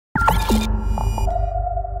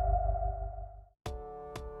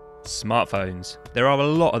Smartphones. There are a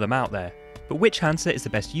lot of them out there, but which handset is the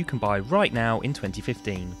best you can buy right now in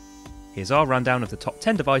 2015? Here's our rundown of the top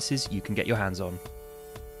 10 devices you can get your hands on.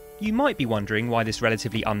 You might be wondering why this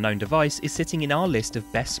relatively unknown device is sitting in our list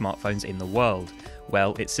of best smartphones in the world.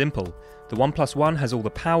 Well, it's simple. The OnePlus One has all the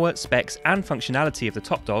power, specs and functionality of the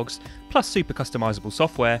top dogs, plus super customizable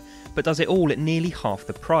software, but does it all at nearly half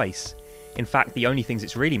the price. In fact, the only things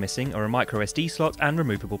it's really missing are a microSD slot and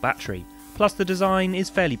removable battery, plus the design is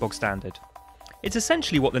fairly bog standard. It's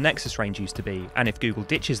essentially what the Nexus range used to be, and if Google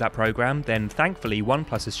ditches that program, then thankfully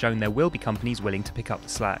OnePlus has shown there will be companies willing to pick up the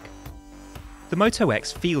slack. The Moto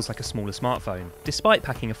X feels like a smaller smartphone, despite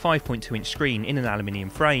packing a 5.2-inch screen in an aluminium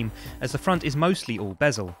frame, as the front is mostly all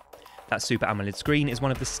bezel. That Super AMOLED screen is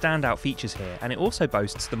one of the standout features here, and it also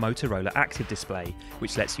boasts the Motorola Active Display,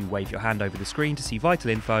 which lets you wave your hand over the screen to see vital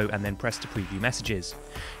info and then press to preview messages.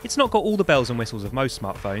 It's not got all the bells and whistles of most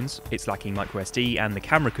smartphones, it's lacking microSD and the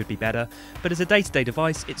camera could be better, but as a day-to-day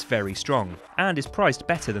device it's very strong, and is priced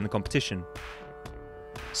better than the competition.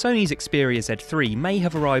 Sony's Xperia Z3 may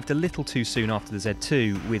have arrived a little too soon after the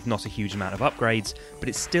Z2 with not a huge amount of upgrades, but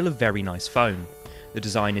it's still a very nice phone. The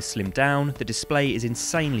design is slimmed down, the display is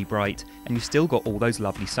insanely bright, and you've still got all those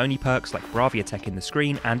lovely Sony perks like Bravia Tech in the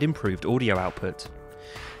screen and improved audio output.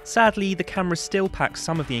 Sadly, the camera still packs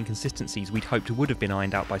some of the inconsistencies we'd hoped would have been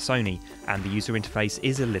ironed out by Sony, and the user interface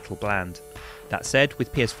is a little bland. That said,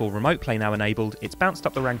 with PS4 Remote Play now enabled, it's bounced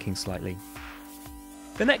up the rankings slightly.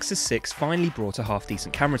 The Nexus 6 finally brought a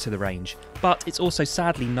half-decent camera to the range, but it's also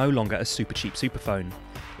sadly no longer a super cheap superphone.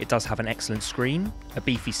 It does have an excellent screen, a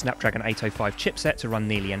beefy Snapdragon 805 chipset to run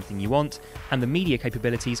nearly anything you want, and the media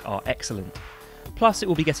capabilities are excellent. Plus, it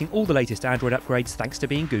will be getting all the latest Android upgrades thanks to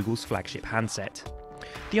being Google's flagship handset.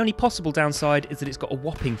 The only possible downside is that it's got a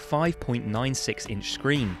whopping 5.96-inch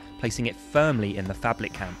screen, placing it firmly in the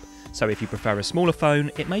phablet camp, so if you prefer a smaller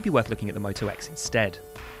phone, it may be worth looking at the Moto X instead.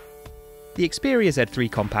 The Xperia Z3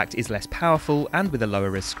 Compact is less powerful and with a lower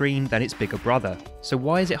res screen than its bigger brother, so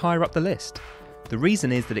why is it higher up the list? The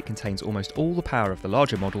reason is that it contains almost all the power of the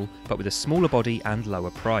larger model, but with a smaller body and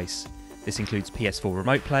lower price. This includes PS4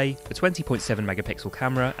 Remote Play, the 20.7-megapixel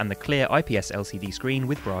camera and the clear IPS LCD screen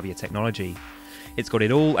with Bravia technology. It's got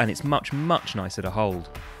it all and it's much nicer to hold.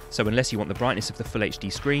 So unless you want the brightness of the Full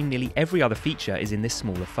HD screen, nearly every other feature is in this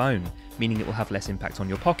smaller phone, meaning it will have less impact on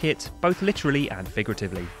your pocket, both literally and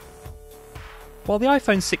figuratively. While the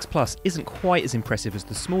iPhone 6 Plus isn't quite as impressive as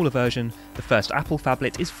the smaller version, the first Apple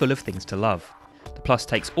phablet is full of things to love. The Plus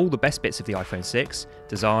takes all the best bits of the iPhone 6,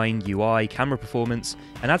 design, UI, camera performance,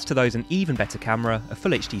 and adds to those an even better camera, a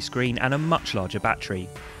Full HD screen and a much larger battery.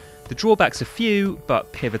 The drawbacks are few,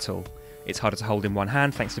 but pivotal. It's harder to hold in one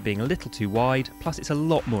hand thanks to being a little too wide, plus it's a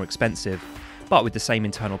lot more expensive. But with the same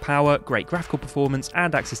internal power, great graphical performance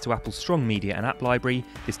and access to Apple's strong media and app library,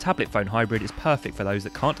 this tablet phone hybrid is perfect for those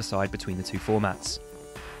that can't decide between the two formats.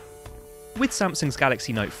 With Samsung's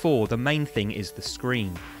Galaxy Note 4, the main thing is the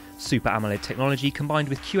screen. Super AMOLED technology combined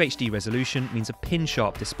with QHD resolution means a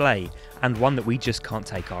pin-sharp display, and one that we just can't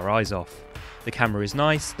take our eyes off. The camera is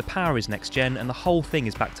nice, the power is next gen, and the whole thing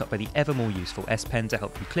is backed up by the ever more useful S Pen to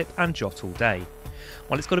help you clip and jot all day.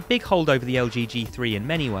 While it's got a big hold over the LG G3 in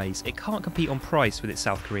many ways, it can't compete on price with its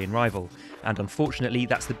South Korean rival, and unfortunately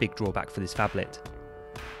that's the big drawback for this phablet.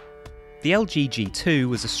 The LG G2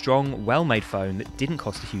 was a strong, well-made phone that didn't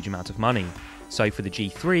cost a huge amount of money. So for the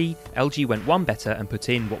G3, LG went one better and put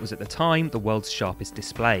in what was at the time the world's sharpest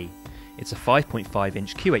display. It's a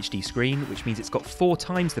 5.5-inch QHD screen, which means it's got 4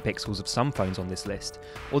 times the pixels of some phones on this list,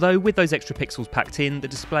 although with those extra pixels packed in, the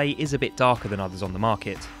display is a bit darker than others on the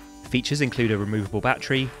market. Features include a removable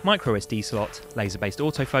battery, microSD slot, laser-based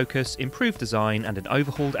autofocus, improved design and an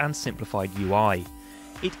overhauled and simplified UI.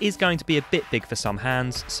 It is going to be a bit big for some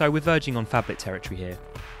hands, so we're verging on phablet territory here.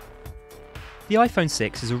 The iPhone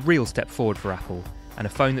 6 is a real step forward for Apple, and a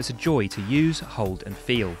phone that's a joy to use, hold and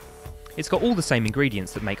feel. It's got all the same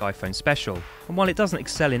ingredients that make iPhone special, and while it doesn't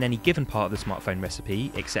excel in any given part of the smartphone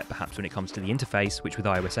recipe, except perhaps when it comes to the interface, which with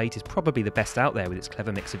iOS 8 is probably the best out there with its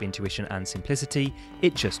clever mix of intuition and simplicity,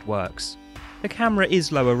 it just works. The camera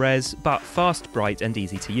is lower res, but fast, bright and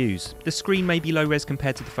easy to use. The screen may be low res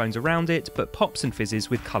compared to the phones around it, but pops and fizzes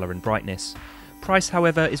with colour and brightness. Price,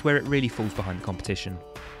 however, is where it really falls behind the competition.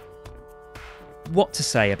 What to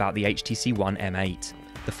say about the HTC One M8?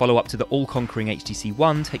 The follow-up to the all-conquering HTC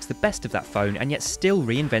One takes the best of that phone and yet still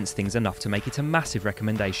reinvents things enough to make it a massive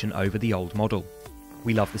recommendation over the old model.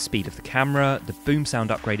 We love the speed of the camera, the boom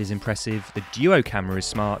sound upgrade is impressive, the duo camera is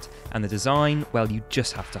smart, and the design, well, you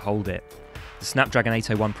just have to hold it. The Snapdragon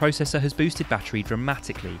 801 processor has boosted battery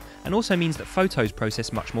dramatically, and also means that photos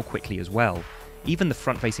process much more quickly as well. Even the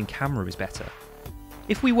front-facing camera is better.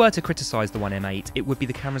 If we were to criticise the One M8, it would be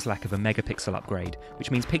the camera's lack of a megapixel upgrade,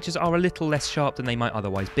 which means pictures are a little less sharp than they might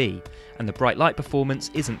otherwise be, and the bright light performance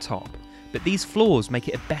isn't top. But these flaws make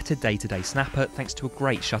it a better day-to-day snapper thanks to a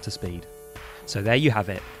great shutter speed. So there you have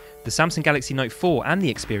it. The Samsung Galaxy Note 4 and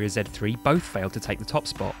the Xperia Z3 both failed to take the top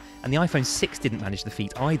spot, and the iPhone 6 didn't manage the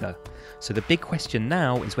feat either. So the big question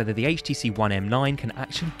now is whether the HTC One M9 can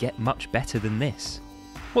actually get much better than this.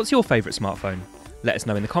 What's your favourite smartphone? Let us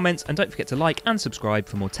know in the comments, and don't forget to like and subscribe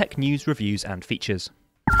for more tech news, reviews and features.